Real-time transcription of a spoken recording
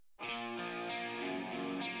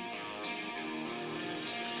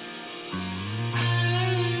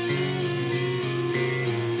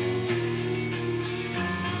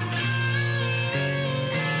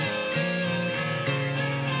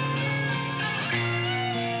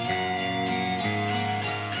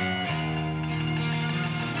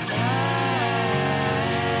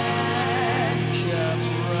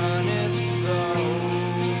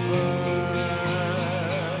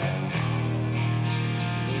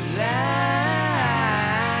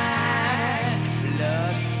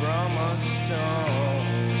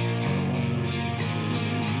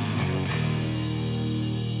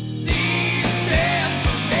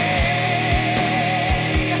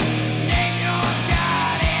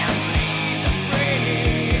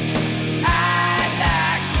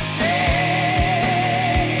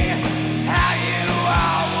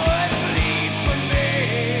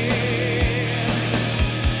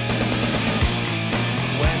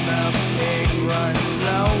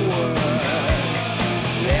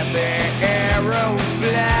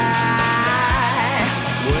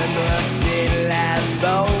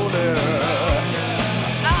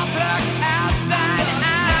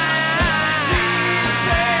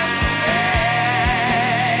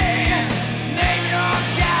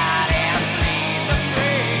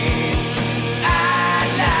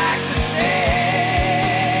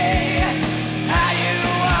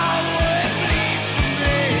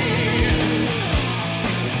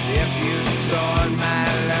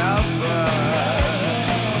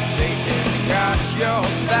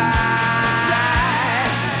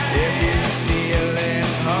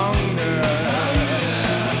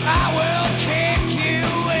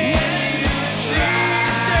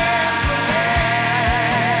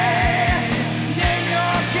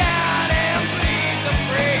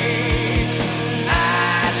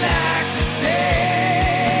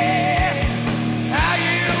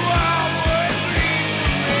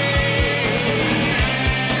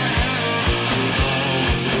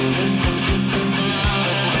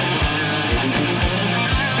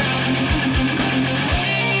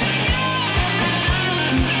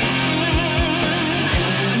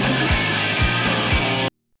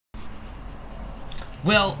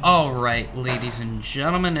Well, alright, ladies and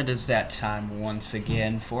gentlemen, it is that time once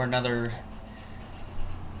again for another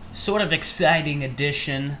sort of exciting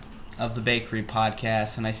edition of the Bakery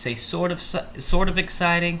Podcast. And I say sort of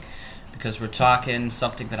exciting because we're talking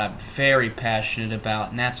something that I'm very passionate about,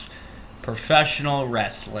 and that's professional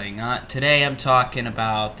wrestling. Today I'm talking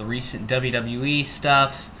about the recent WWE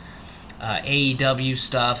stuff, AEW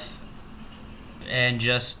stuff, and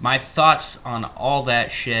just my thoughts on all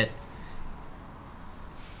that shit.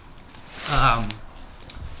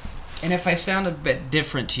 And if I sound a bit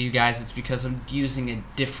different to you guys, it's because I'm using a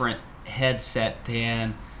different headset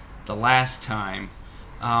than the last time.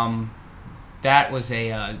 That was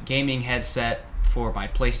a gaming headset for my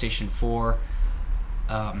PlayStation 4.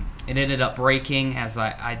 It ended up breaking, as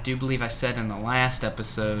I do believe I said in the last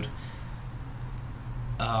episode.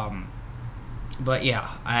 But yeah,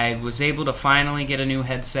 I was able to finally get a new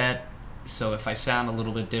headset. So if I sound a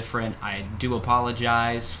little bit different, I do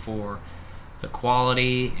apologize for the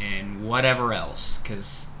quality and whatever else,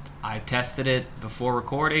 because I tested it before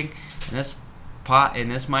recording, and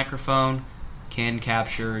this microphone can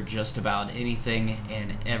capture just about anything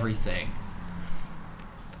and everything.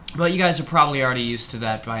 But you guys are probably already used to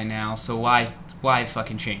that by now, so why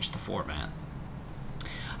fucking change the format?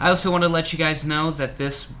 I also want to let you guys know that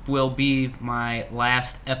this will be my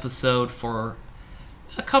last episode for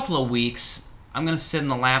a couple of weeks. I'm going to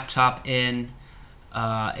send the laptop in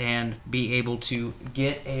and be able to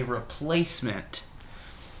get a replacement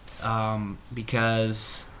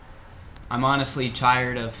because I'm honestly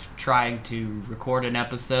tired of trying to record an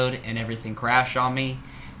episode and everything crash on me,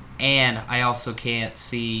 and I also can't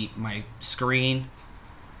see my screen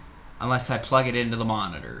unless I plug it into the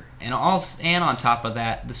monitor. And on top of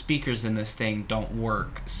that, the speakers in this thing don't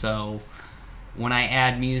work, so when I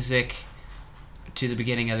add music to the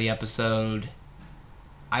beginning of the episode,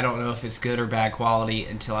 I don't know if it's good or bad quality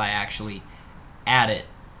until I actually add it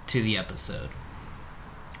to the episode.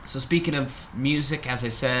 So speaking of music, as I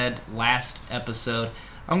said last episode,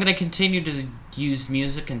 I'm going to continue to use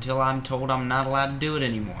music until I'm told I'm not allowed to do it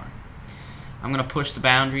anymore. I'm going to push the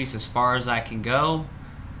boundaries as far as I can go,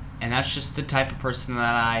 and that's just the type of person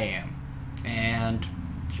that I am. And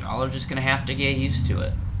y'all are just going to have to get used to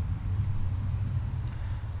it.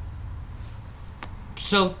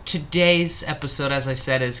 So today's episode, as I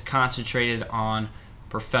said, is concentrated on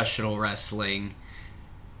professional wrestling.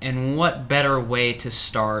 And what better way to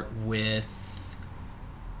start with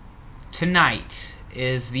tonight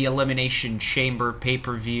is the Elimination Chamber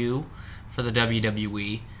pay-per-view for the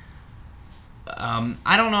WWE.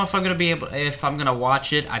 I don't know if I'm gonna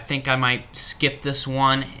watch it. I think I might skip this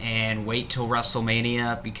one and wait till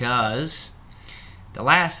WrestleMania, because the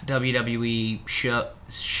last WWE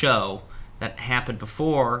show that happened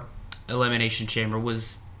before Elimination Chamber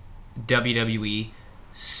was WWE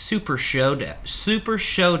Super Showdown.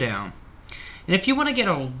 And if you want to get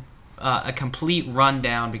a complete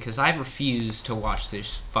rundown, because I refuse to watch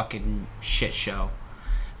this fucking shit show,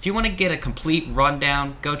 if you want to get a complete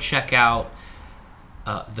rundown, go check out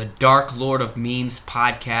the Dark Lord of Memes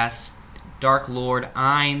podcast, Dark Lord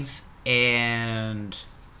Ines, and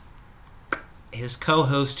his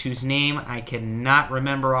co-host, whose name I cannot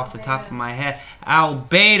remember off the top of my head,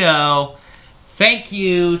 Albedo. Thank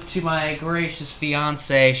you to my gracious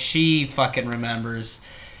fiance. She fucking remembers.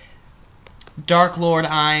 Dark Lord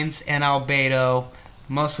Ines and Albedo,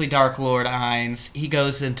 mostly Dark Lord Ines. He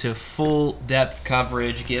goes into full depth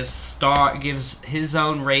coverage, gives his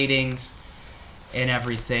own ratings and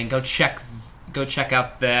everything. Go check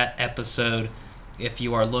out that episode if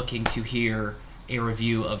you are looking to hear a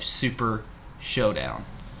review of Super Showdown.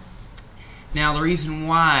 Now, the reason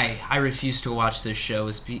why I refuse to watch this show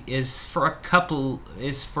is for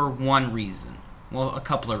one reason. Well, a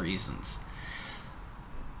couple of reasons.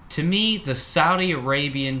 To me, the Saudi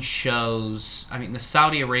Arabia shows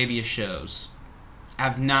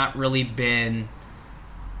have not really been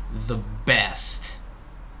the best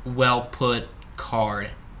well-put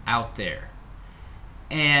card out there.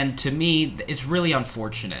 And to me, it's really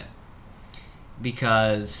unfortunate,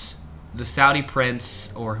 because the Saudi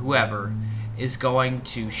prince or whoever is going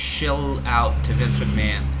to shill out to Vince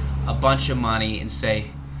McMahon a bunch of money and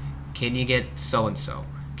say, can you get so-and-so?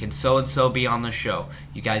 Can so-and-so be on the show?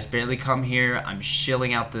 You guys barely come here. I'm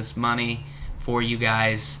shilling out this money for you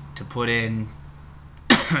guys to put in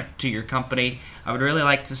to your company. I would really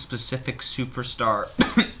like this specific superstar,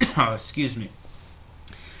 excuse me,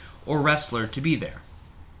 or wrestler to be there.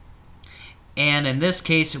 And in this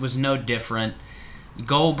case, it was no different.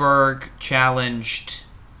 Goldberg challenged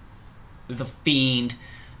The Fiend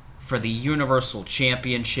for the Universal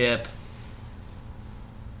Championship.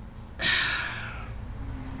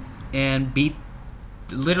 and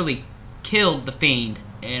literally killed the Fiend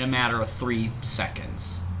in a matter of 3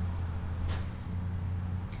 seconds.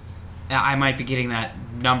 I might be getting that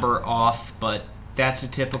number off, but that's a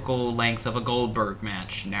typical length of a Goldberg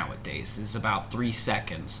match nowadays, is about 3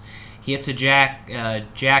 seconds. He hits a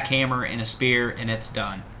jackhammer and a spear, and it's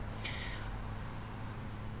done.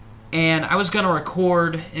 And I was going to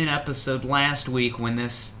record an episode last week when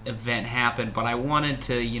this event happened, but I wanted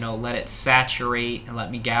to, let it saturate and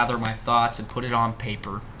let me gather my thoughts and put it on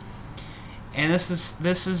paper. And this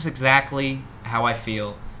is exactly how I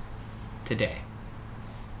feel today.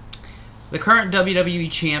 The current WWE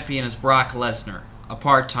champion is Brock Lesnar, a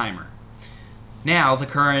part-timer. Now, the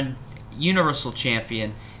current Universal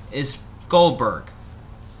champion is Goldberg,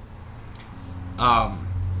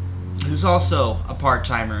 who's also a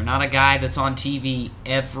part-timer, not a guy that's on TV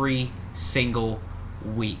every single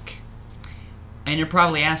week. And you're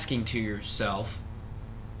probably asking to yourself,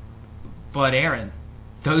 but Aaron,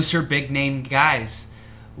 those are big-name guys.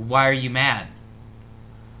 Why are you mad?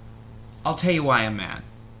 I'll tell you why I'm mad.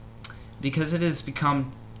 Because it has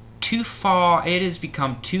become too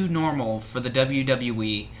normal for the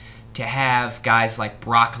WWE to have guys like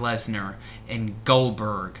Brock Lesnar and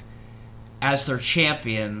Goldberg as their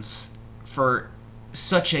champions for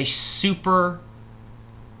such a super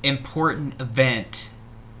important event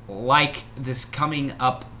like this coming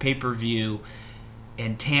up pay-per-view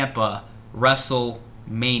in Tampa,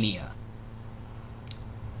 WrestleMania.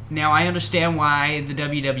 Now, I understand why the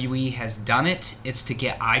WWE has done it. It's to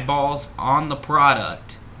get eyeballs on the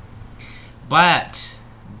product. But,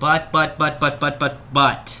 at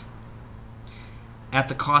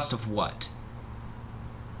the cost of what?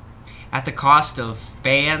 At the cost of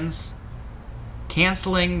fans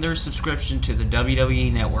canceling their subscription to the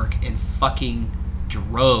WWE Network in fucking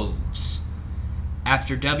droves.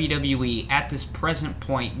 After WWE, at this present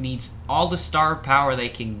point, needs all the star power they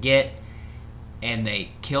can get, and they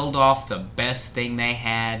killed off the best thing they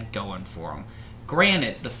had going for them.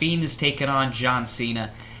 Granted, The Fiend is taking on John Cena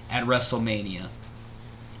at WrestleMania,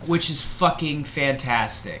 which is fucking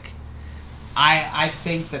fantastic. I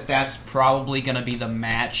think that's probably going to be the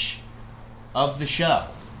match of the show.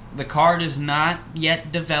 The card is not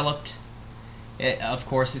yet developed. Of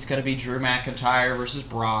course, it's going to be Drew McIntyre versus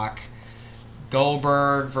Brock,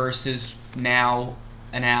 Goldberg versus now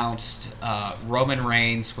announced Roman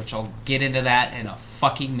Reigns, which I'll get into that in a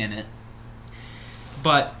fucking minute.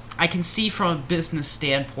 But I can see from a business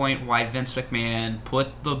standpoint why Vince McMahon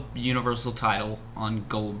put the Universal title on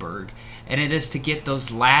Goldberg, and it is to get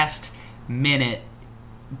those last-minute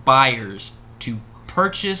buyers to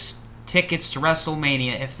purchase tickets to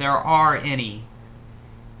WrestleMania, if there are any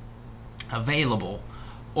available,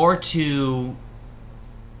 or to...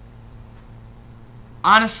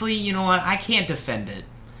 Honestly, you know what? I can't defend it.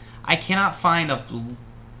 I cannot find a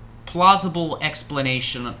plausible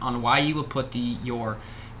explanation on why you would put your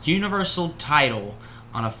Universal title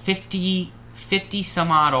on a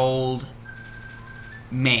 50-some-odd-old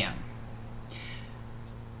man.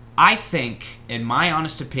 I think, in my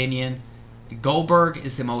honest opinion, Goldberg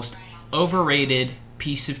is the most overrated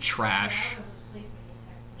piece of trash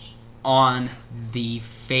on the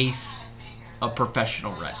face of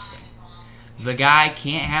professional wrestling. The guy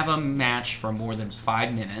can't have a match for more than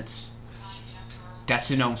 5 minutes.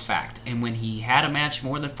 That's a known fact. And when he had a match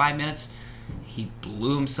more than 5 minutes, he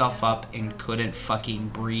blew himself up and couldn't fucking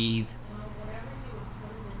breathe.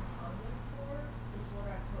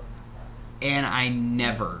 And I've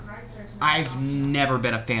never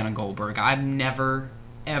been a fan of Goldberg. I've never,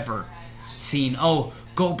 ever seen,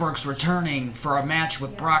 Goldberg's returning for a match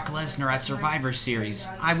with Brock Lesnar at Survivor Series.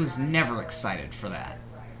 I was never excited for that.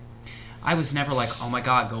 I was never like, oh my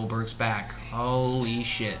god, Goldberg's back. Holy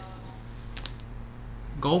shit.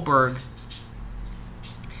 Goldberg,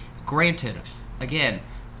 granted, again,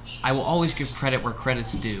 I will always give credit where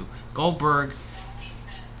credit's due. Goldberg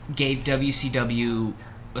gave WCW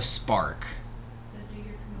a spark.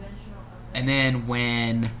 And then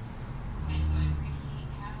when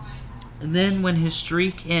his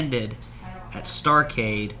streak ended at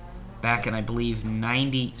Starrcade back in, I believe,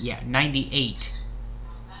 98,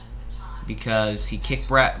 because he kicked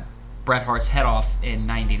Bret Hart's head off in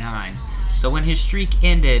 99. So when his streak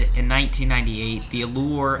ended in 1998, the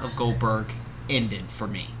allure of Goldberg ended for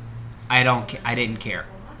me. I didn't care.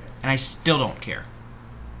 And I still don't care.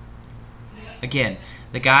 Again,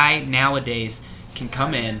 the guy nowadays can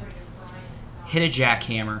come in, hit a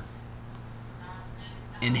jackhammer,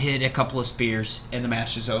 and hit a couple of spears, and the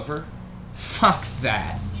match is over. Fuck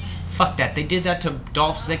that. Fuck that. They did that to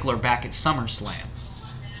Dolph Ziggler back at SummerSlam.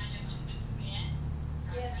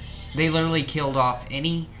 They literally killed off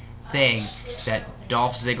any thing that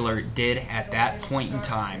Dolph Ziggler did at that point in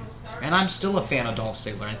time, and I'm still a fan of Dolph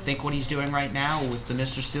Ziggler. I think what he's doing right now with the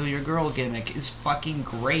Mr. Steal Your Girl gimmick is fucking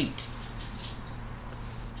great.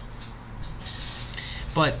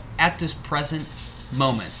 But at this present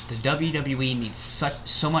moment, the WWE needs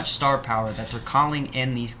so much star power that they're calling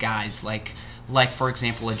in these guys like for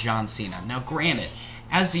example, a John Cena. Now, granted,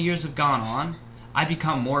 as the years have gone on, I've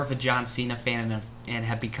become more of a John Cena fan and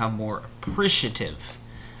have become more appreciative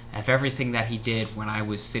of everything that he did when I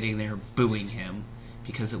was sitting there booing him,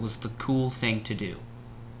 because it was the cool thing to do.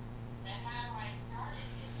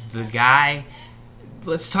 The guy...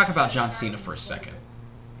 Let's talk about John Cena for a second.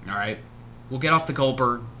 Alright? We'll get off the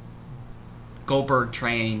Goldberg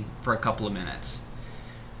train for a couple of minutes.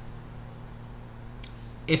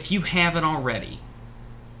 If you haven't already,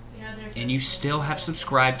 and you still have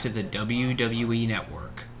subscribed to the WWE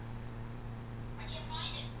Network,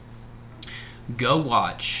 go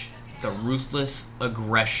watch the Ruthless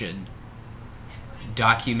Aggression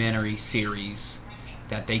documentary series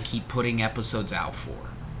that they keep putting episodes out for.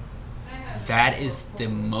 That is the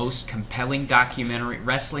most compelling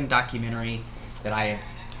wrestling documentary that I have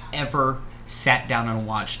ever sat down and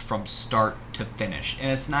watched from start to finish. And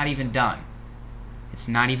it's not even done. It's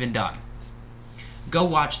not even done. Go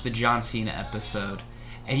watch the John Cena episode,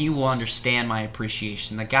 and you will understand my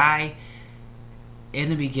appreciation. The guy, in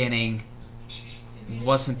the beginning,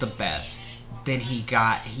 wasn't the best. Then he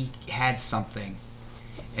had something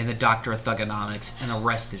in the Doctor of Thugonomics, and the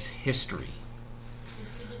rest is history.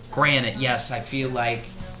 Granted, yes, I feel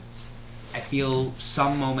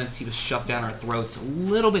some moments he was shoved down our throats a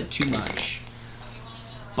little bit too much.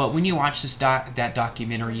 But when you watch that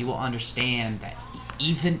documentary, you will understand that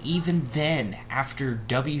even then, after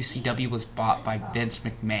WCW was bought by Vince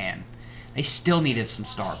McMahon, they still needed some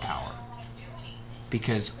star power.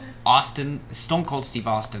 Because Stone Cold Steve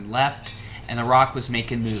Austin left, and The Rock was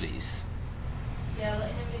making movies. Yeah, let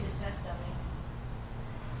him be the test dummy.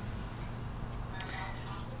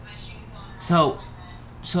 So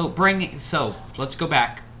let's go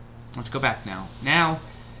back. Let's go back now. Now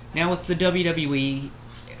with the WWE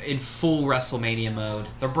in full WrestleMania mode,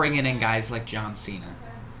 they're bringing in guys like John Cena.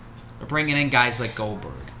 They're bringing in guys like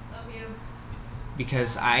Goldberg. Love you.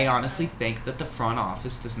 Because I honestly think that the front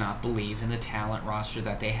office does not believe in the talent roster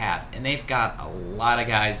that they have. And they've got a lot of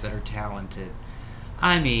guys that are talented.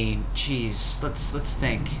 I mean, geez, let's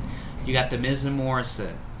think. You got The Miz and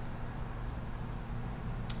Morrison,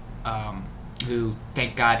 who,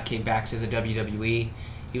 thank God, came back to the WWE.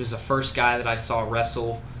 He was the first guy that I saw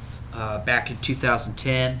wrestle back in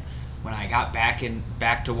 2010 when I got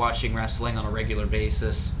back to watching wrestling on a regular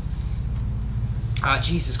basis.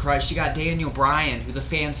 Jesus Christ, you got Daniel Bryan, who the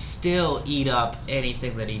fans still eat up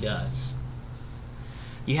anything that he does.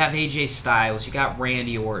 You have AJ Styles, you got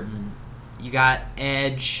Randy Orton, you got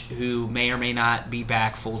Edge, who may or may not be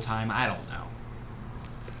back full-time. I don't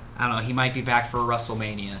know. He might be back for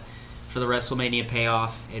WrestleMania. For the WrestleMania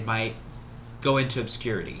payoff, it might go into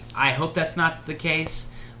obscurity. I hope that's not the case,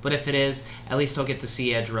 but if it is, at least I'll get to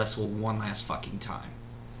see Edge wrestle one last fucking time.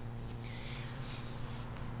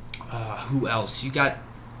 Who else? You got...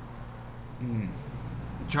 I'm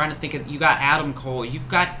trying to think of... You got Adam Cole. You've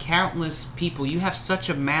got countless people. You have such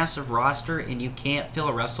a massive roster, and you can't fill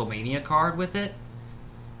a WrestleMania card with it?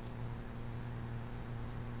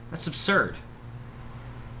 That's absurd.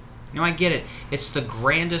 I get it. It's the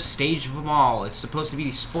grandest stage of them all. It's supposed to be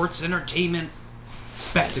the sports entertainment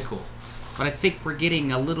spectacle. But I think we're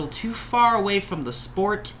getting a little too far away from the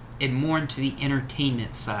sport and more into the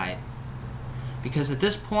entertainment side. Because at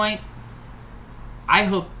this point, I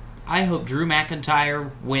hope Drew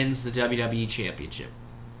McIntyre wins the WWE Championship.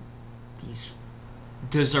 He's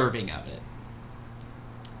deserving of it.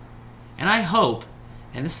 And I hope,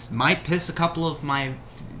 and this might piss a couple of my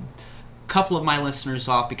listeners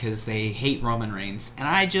off because they hate Roman Reigns, and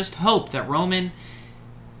I just hope that Roman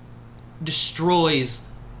destroys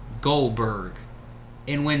Goldberg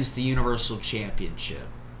and wins the Universal Championship.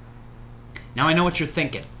 Now I know what you're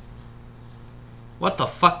thinking. What the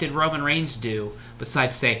fuck did Roman Reigns do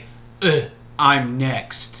besides say, I'm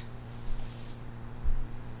next?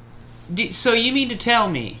 So you mean to tell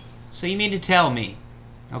me,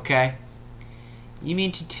 okay? You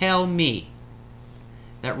mean to tell me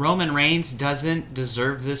that Roman Reigns doesn't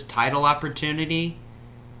deserve this title opportunity?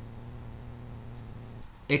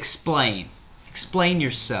 Explain. Explain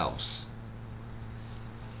yourselves.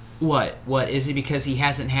 What? Is it because he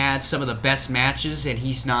hasn't had some of the best matches and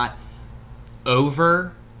he's not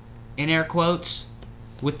over, in air quotes,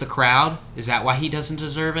 with the crowd? Is that why he doesn't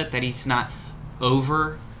deserve it? That he's not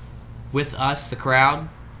over with us, the crowd,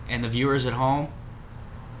 and the viewers at home?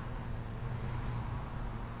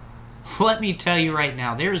 let me tell you right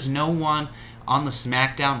now, there is no one on the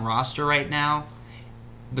SmackDown roster right now,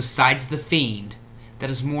 besides The Fiend, that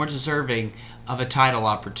is more deserving of a title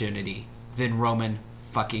opportunity than Roman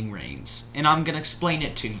fucking Reigns. And I'm going to explain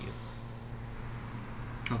it to you.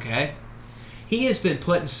 Okay? He has been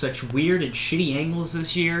put in such weird and shitty angles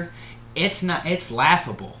this year. It's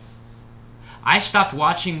laughable. I stopped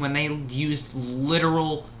watching when they used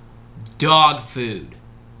literal dog food.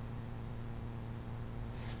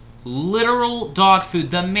 Literal dog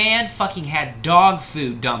food. The man fucking had dog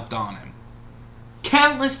food dumped on him.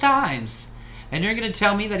 Countless times. And you're going to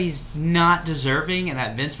tell me that he's not deserving and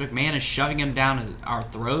that Vince McMahon is shoving him down our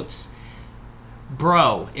throats?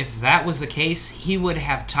 Bro, if that was the case, he would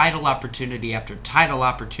have title opportunity after title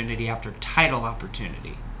opportunity after title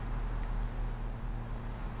opportunity.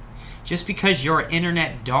 Just because your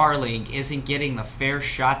internet darling isn't getting the fair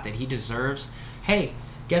shot that he deserves, hey,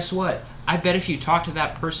 guess what? I bet if you talk to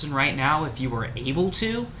that person right now, if you were able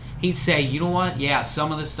to, he'd say, you know what? Yeah,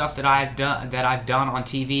 some of the stuff that I've done on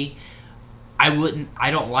TV,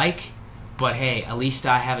 I don't like, but hey, at least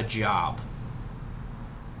I have a job.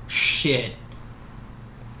 Shit.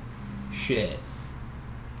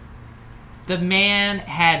 The man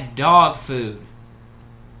had dog food.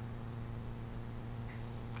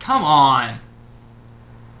 Come on.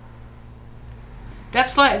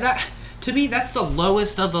 That's like that to me, that's the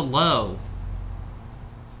lowest of the low.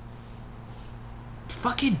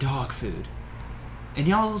 Fucking dog food. And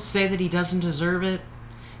y'all say that he doesn't deserve it?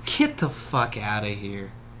 Get the fuck out of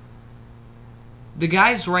here. The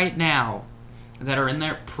guys right now that are in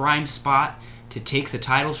their prime spot to take the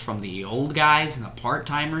titles from the old guys and the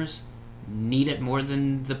part-timers need it more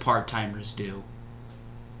than the part-timers do.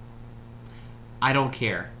 I don't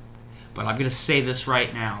care. But I'm going to say this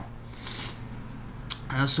right now.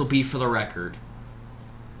 And this will be for the record.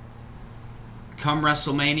 Come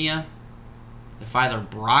WrestleMania, if either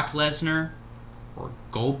Brock Lesnar or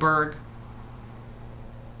Goldberg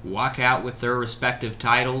walk out with their respective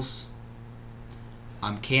titles,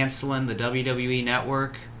 I'm canceling the WWE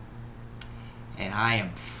Network, and I am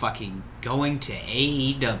fucking going to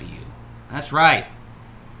AEW. That's right.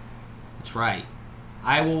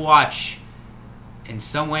 I will watch, in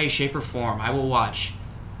some way, shape, or form, I will watch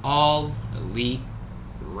All Elite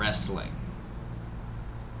Wrestling.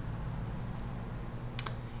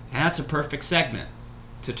 And that's a perfect segment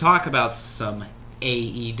to talk about some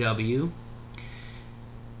AEW.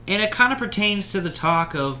 And it kind of pertains to the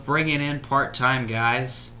talk of bringing in part-time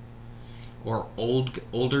guys or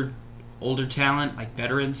older talent like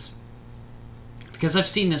veterans, because I've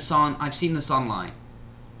seen this online.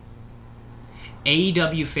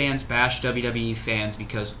 AEW fans bash WWE fans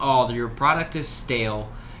because your product is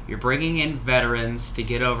stale. You're bringing in veterans to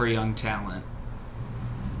get over young talent.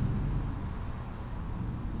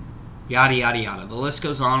 Yada yada yada. The list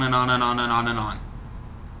goes on and on and on and on and on.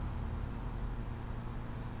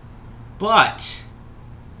 But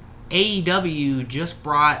AEW just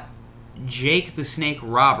brought Jake the Snake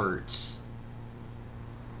Roberts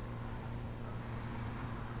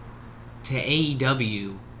to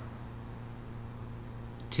AEW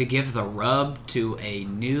to give the rub to a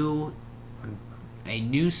new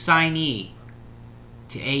signee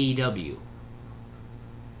to AEW.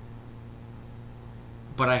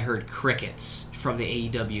 But I heard crickets from the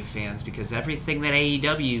AEW fans because everything that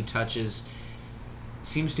AEW touches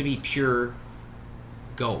seems to be pure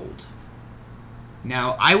gold.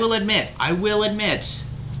 Now, I will admit,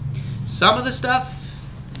 some of the stuff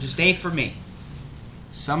just ain't for me.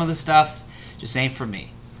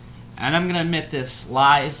 And I'm going to admit this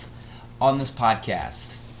live on this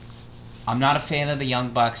podcast. I'm not a fan of the Young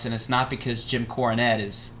Bucks, and it's not because Jim Cornette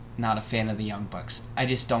is not a fan of the Young Bucks. I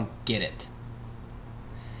just don't get it.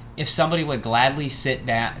 If somebody would gladly sit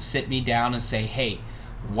me down and say, hey,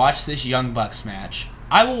 watch this Young Bucks match,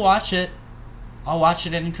 I will watch it. I'll watch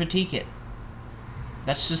it and critique it.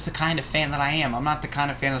 That's just the kind of fan that I am. I'm not the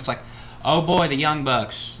kind of fan that's like, oh boy, the Young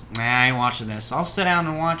Bucks. Nah, I ain't watching this. I'll sit down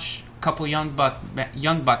and watch a couple Young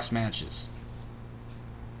Bucks matches.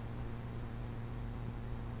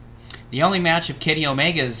 The only match of Kenny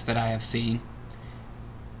Omega's that I have seen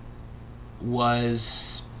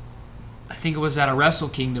was, I think it was at a Wrestle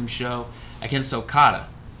Kingdom show against Okada.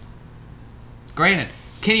 Granted,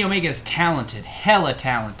 Kenny Omega is talented, hella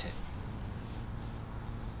talented.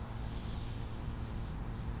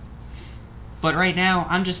 But right now,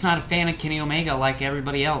 I'm just not a fan of Kenny Omega like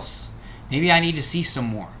everybody else. Maybe I need to see some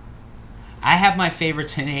more. I have my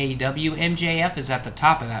favorites in AEW. MJF is at the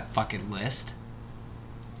top of that fucking list.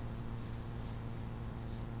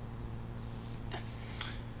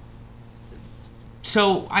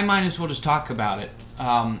 So, I might as well just talk about it.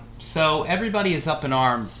 So everybody is up in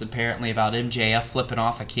arms, apparently, about MJF flipping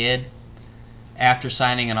off a kid after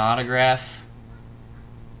signing an autograph.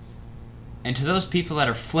 And to those people that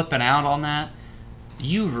are flipping out on that,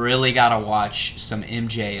 you really gotta watch some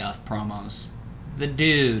MJF promos. The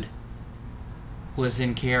dude was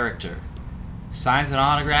in character. Signs an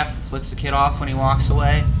autograph, flips the kid off when he walks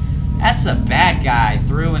away. That's a bad guy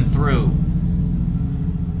through and through.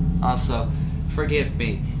 Also, forgive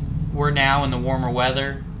me, we're now in the warmer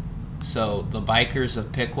weather, so the bikers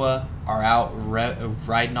of Piqua are out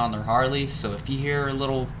riding on their Harleys, so if you hear a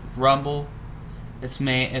little rumble, it's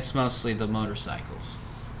mostly the motorcycles.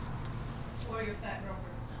 Or your fat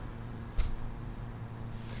girlfriend's son.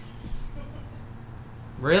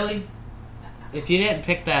 Really? If you didn't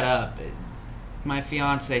pick that up, my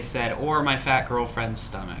fiance said, or my fat girlfriend's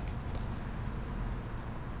stomach.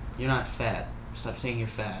 You're not fat. Stop saying you're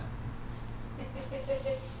fat.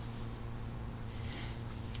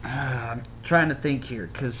 I'm trying to think here,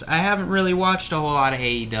 because I haven't really watched a whole lot of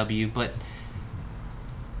AEW, but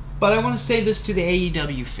I want to say this to the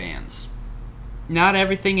AEW fans. Not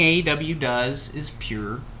everything AEW does is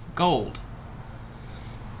pure gold.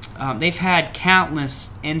 They've had countless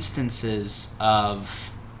instances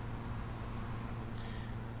of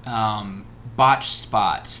botched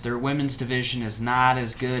spots. Their women's division is not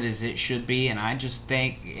as good as it should be, and I just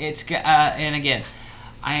think it's... and again,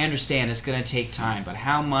 I understand it's going to take time, but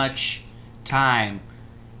how much time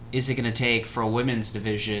is it going to take for a women's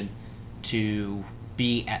division to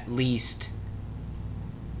be at least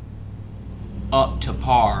up to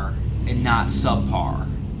par and not subpar?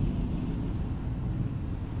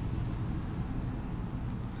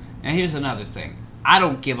 And here's another thing. I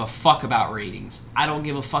don't give a fuck about ratings. I don't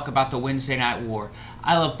give a fuck about the Wednesday Night War.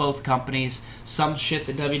 I love both companies. Some shit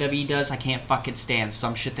that WWE does, I can't fucking stand.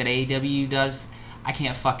 Some shit that AEW does, I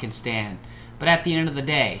can't fucking stand. But at the end of the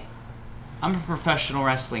day, I'm a professional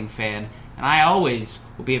wrestling fan, and I always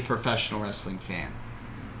will be a professional wrestling fan.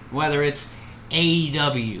 Whether it's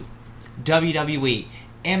AEW, WWE,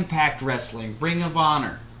 Impact Wrestling, Ring of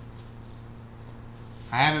Honor.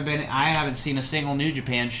 I haven't seen a single New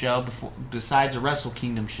Japan show before besides a Wrestle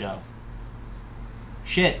Kingdom show.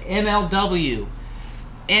 Shit, MLW,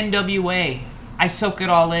 NWA, I soak it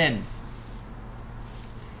all in.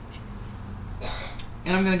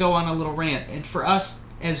 And I'm going to go on a little rant. And for us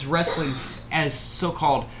as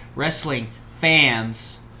so-called wrestling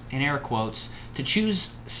fans, in air quotes, to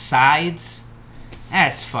choose sides,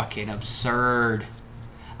 that's fucking absurd.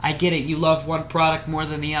 I get it, you love one product more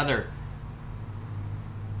than the other.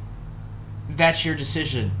 That's your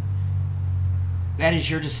decision. That is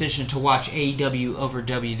your decision to watch AEW over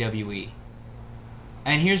WWE.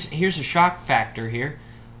 And here's a shock factor here.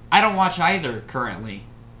 I don't watch either currently.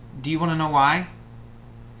 Do you want to know why?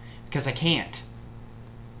 Because I can't.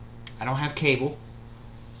 I don't have cable.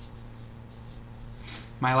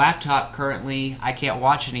 My laptop currently, I can't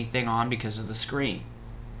watch anything on because of the screen.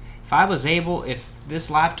 If this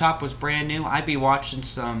laptop was brand new, I'd be watching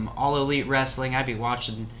some All Elite Wrestling. I can watch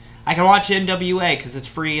NWA because it's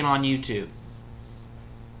free and on YouTube.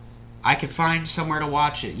 I could find somewhere to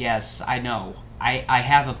watch it. Yes, I know. I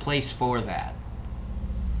have a place for that.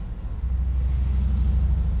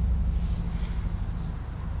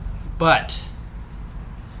 But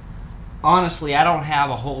honestly, I don't have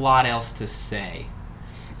a whole lot else to say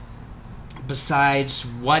besides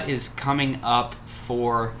what is coming up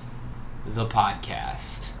for the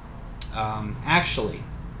podcast. Actually,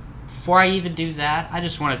 before I even do that, I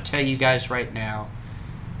just want to tell you guys right now,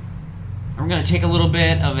 I'm going to take a little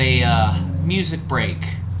bit of a music break.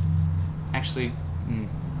 Actually,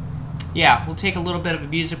 we'll take a little bit of a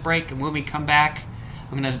music break, and when we come back,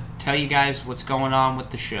 I'm going to tell you guys what's going on with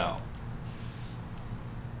the show.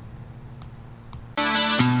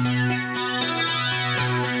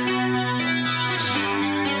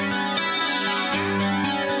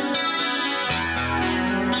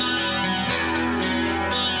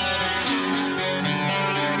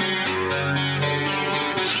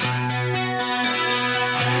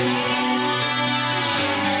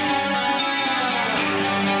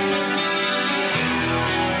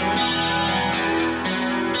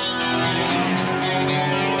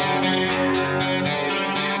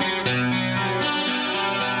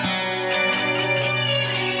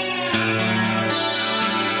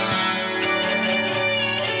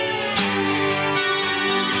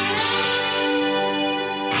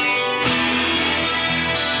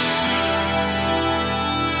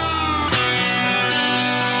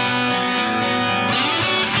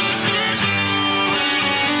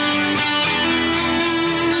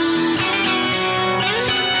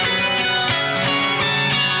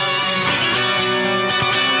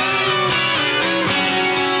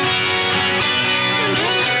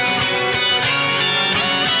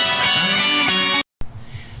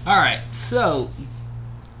 Alright, so,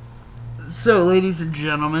 ladies and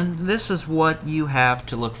gentlemen, this is what you have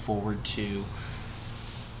to look forward to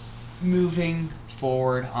moving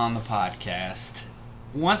forward on the podcast.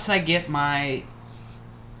 Once I get my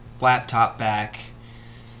laptop back,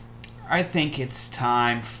 I think it's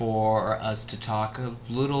time for us to talk a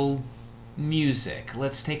little music.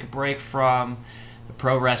 Let's take a break from the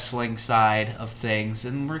pro wrestling side of things,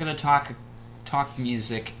 and we're going to talk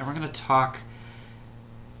music, and we're going to talk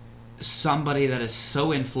somebody that is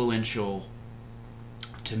so influential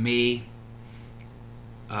to me,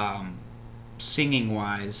 singing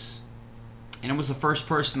wise, and it was the first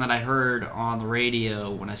person that I heard on the radio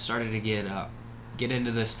when I started to get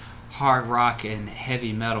into this hard rock and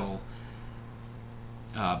heavy metal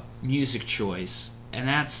music choice, and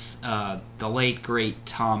that's the late great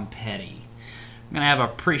Tom Petty. I'm gonna have an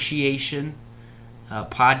appreciation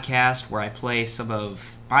podcast where I play a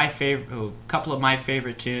couple of my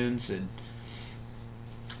favorite tunes, and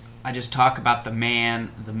I just talk about the man,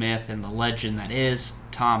 the myth, and the legend that is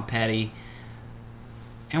Tom Petty.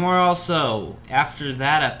 And we're also, after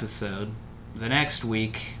that episode, the next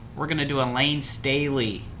week, we're going to do a Lane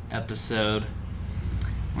Staley episode.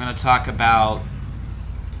 We're going to talk about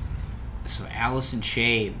Alice in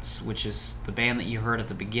Chains, which is the band that you heard at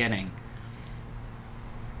the beginning.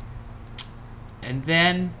 And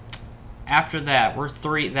then, after that,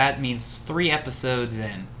 that means 3 episodes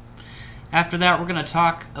in. After that, we're going to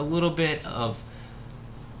talk a little bit of...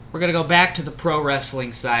 We're going to go back to the pro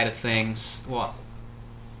wrestling side of things. Well,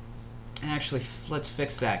 actually, let's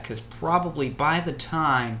fix that, because probably by the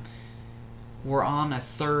time we're on a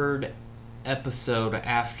 3rd episode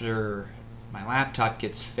after my laptop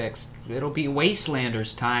gets fixed, it'll be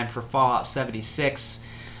Wastelanders time for Fallout 76.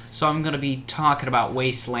 So I'm going to be talking about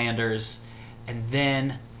Wastelanders, and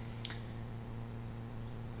then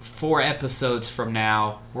 4 episodes from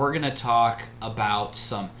now, we're going to talk about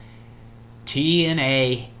some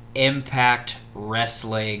TNA Impact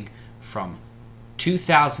Wrestling from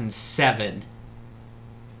 2007.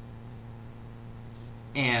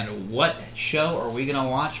 And what show are we going to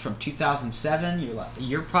watch from 2007?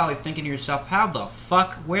 You're probably thinking to yourself, how the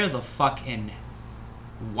fuck, where the fuck, and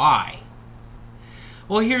why?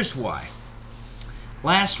 Well, here's why.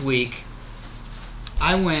 Last week,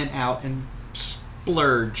 I went out and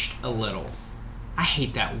splurged a little. I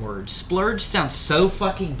hate that word. Splurge sounds so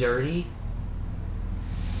fucking dirty.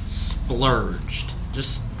 Splurged.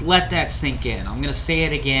 Just let that sink in. I'm going to say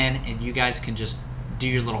it again, and you guys can just do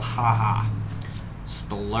your little ha-ha.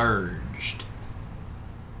 Splurged.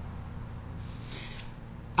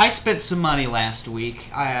 I spent some money last week.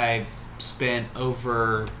 I spent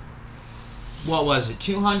over, what was it,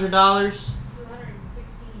 $200?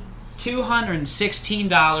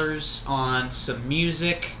 $216 on some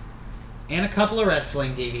music and a couple of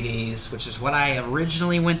wrestling DVDs, which is what I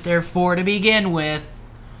originally went there for to begin with.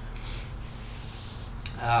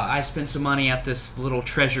 I spent some money at this little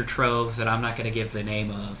treasure trove that I'm not going to give the name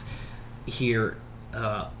of here,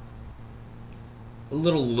 a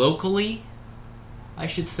little locally, I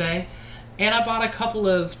should say. And I bought a couple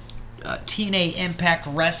of TNA Impact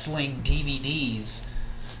Wrestling DVDs.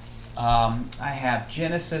 I have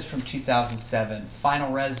Genesis from 2007,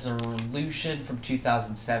 Final Resolution from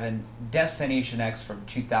 2007, Destination X from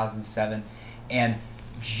 2007, and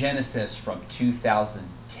Genesis from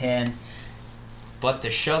 2010. But the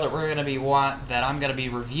show that I'm going to be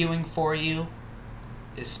reviewing for you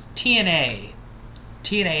is TNA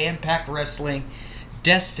Impact Wrestling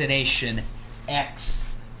Destination X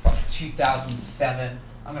from 2007.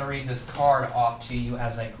 I'm going to read this card off to you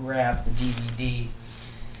as I grab the DVD.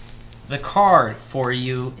 The card for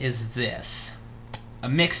you is this. A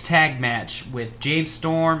mixed tag match with James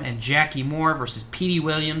Storm and Jackie Moore versus Petey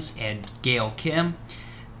Williams and Gail Kim.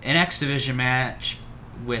 An X Division match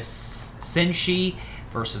with Senshi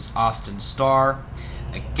versus Austin Starr.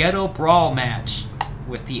 A Ghetto Brawl match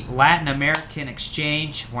with the Latin American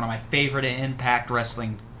Exchange, one of my favorite Impact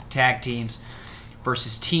Wrestling tag teams,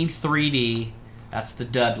 versus Team 3D. That's the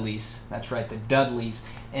Dudleys. That's right, the Dudleys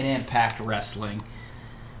in Impact Wrestling.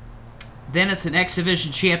 Then it's an X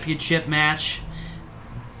Division Championship match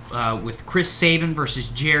with Chris Sabin versus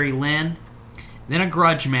Jerry Lynn. Then a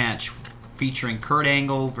grudge match featuring Kurt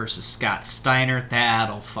Angle versus Scott Steiner.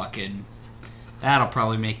 That'll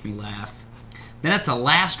probably make me laugh. Then it's a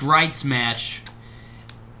Last Rites match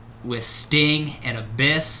with Sting and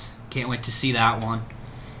Abyss. Can't wait to see that one.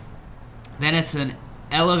 Then it's an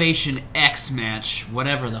Elevation X match,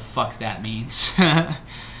 whatever the fuck that means.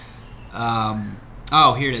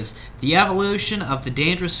 Here it is. The evolution of the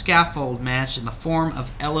Dangerous Scaffold match in the form of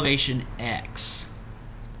Elevation X.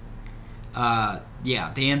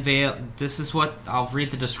 yeah, they unveil. This is what I'll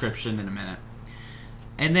read the description in a minute.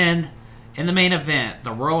 And then in the main event,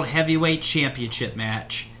 the World Heavyweight Championship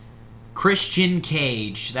match, Christian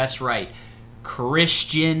Cage. That's right,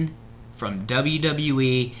 Christian from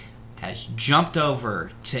WWE has jumped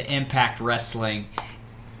over to Impact Wrestling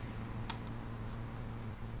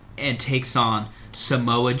and takes on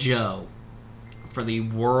Samoa Joe for the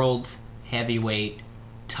World Heavyweight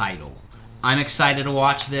title. I'm excited to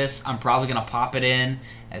watch this. I'm probably going to pop it in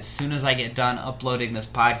as soon as I get done uploading this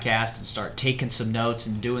podcast and start taking some notes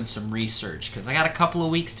and doing some research, because I got a couple of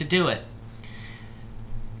weeks to do it.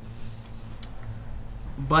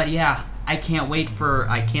 But yeah, I can't wait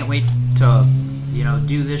to,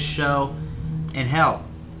 do this show. And hell,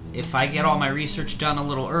 if I get all my research done a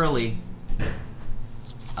little early,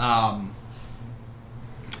 I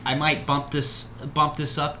might bump this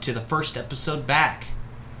up to the first episode back.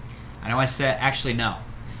 I know I said, actually no.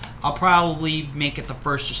 I'll probably make it the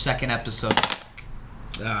first or second episode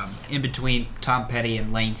in between Tom Petty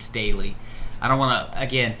and Lane Staley. I don't want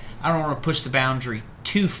to push the boundary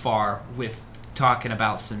too far with talking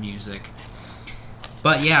about some music.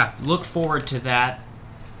 But yeah, look forward to that.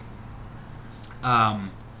 And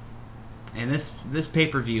this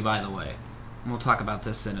pay-per-view, by the way, we'll talk about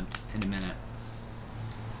this in a minute.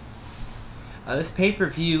 This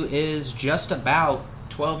pay-per-view is just about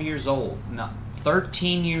 12 years old, not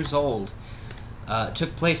 13 years old. It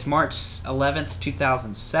took place March 11th,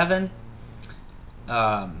 2007.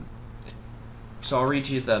 So I'll read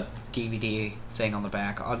you the DVD thing on the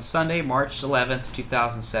back. On Sunday, March 11th,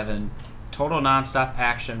 2007, Total Nonstop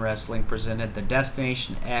Action Wrestling presented the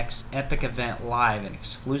Destination X Epic event live and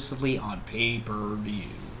exclusively on pay-per-view.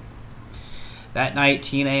 That night,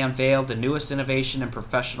 TNA unveiled the newest innovation in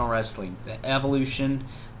professional wrestling, the evolution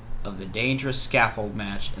of the dangerous scaffold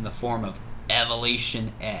match in the form of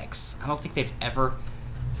Elevation X. I don't think they've ever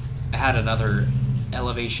had another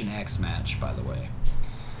Elevation X match, by the way.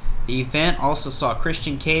 The event also saw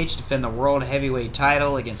Christian Cage defend the World Heavyweight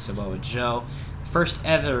title against Samoa Joe, the first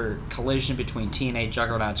ever collision between TNA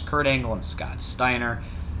juggernauts Kurt Angle and Scott Steiner,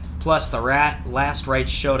 plus the last right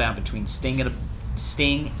showdown between Sting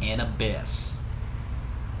and Abyss.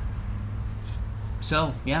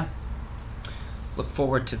 So, yeah. Look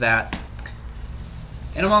forward to that.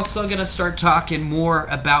 And I'm also going to start talking more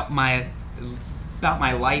about my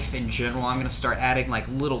life in general. I'm going to start adding like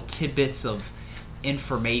little tidbits of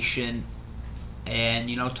information and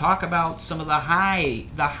talk about some of the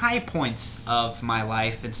high points of my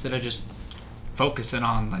life instead of just focusing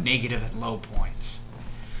on the negative and low points.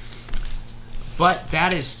 But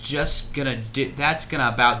that is just that's gonna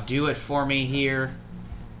about do it for me here.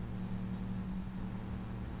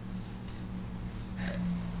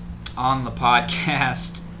 On the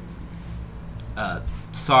podcast.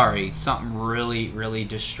 Sorry, something really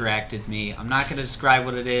distracted me. I'm not going to describe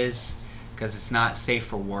what it is because it's not safe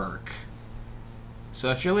for work. So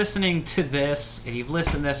if you're listening to this and you've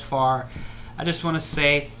listened this far, I just want to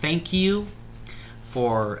say thank you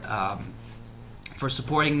for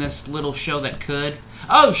supporting this little show that could.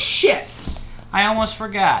 Oh shit! I almost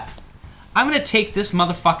forgot. I'm going to take this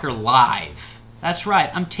motherfucker live. That's right,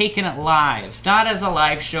 I'm taking it live. Not as a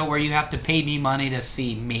live show where you have to pay me money to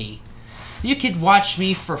see me. You could watch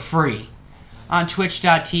me for free on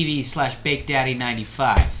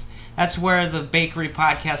twitch.tv/BakeDaddy95. That's where the Bakery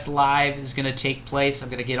Podcast Live is going to take place. I'm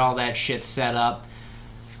going to get all that shit set up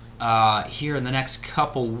here in the next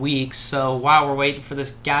couple weeks. So while we're waiting for this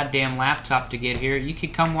goddamn laptop to get here, you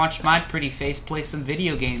could come watch my pretty face play some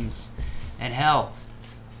video games. And hell,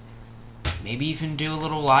 maybe even do a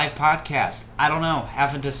little live podcast. I don't know.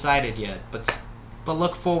 Haven't decided yet. But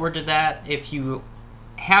look forward to that. If you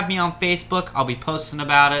have me on Facebook, I'll be posting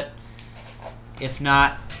about it. If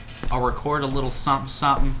not, I'll record a little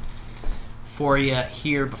something for you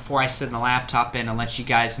here before I send the laptop in and let you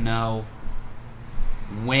guys know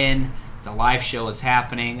when the live show is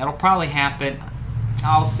happening. It'll probably happen,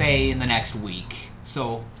 I'll say, in the next week.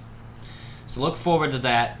 So look forward to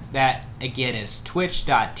that. That, again, is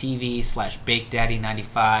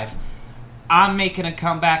twitch.tv/BakeDaddy95. I'm making a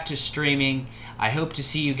comeback to streaming. I hope to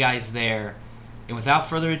see you guys there. And without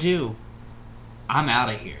further ado, I'm out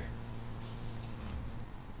of here.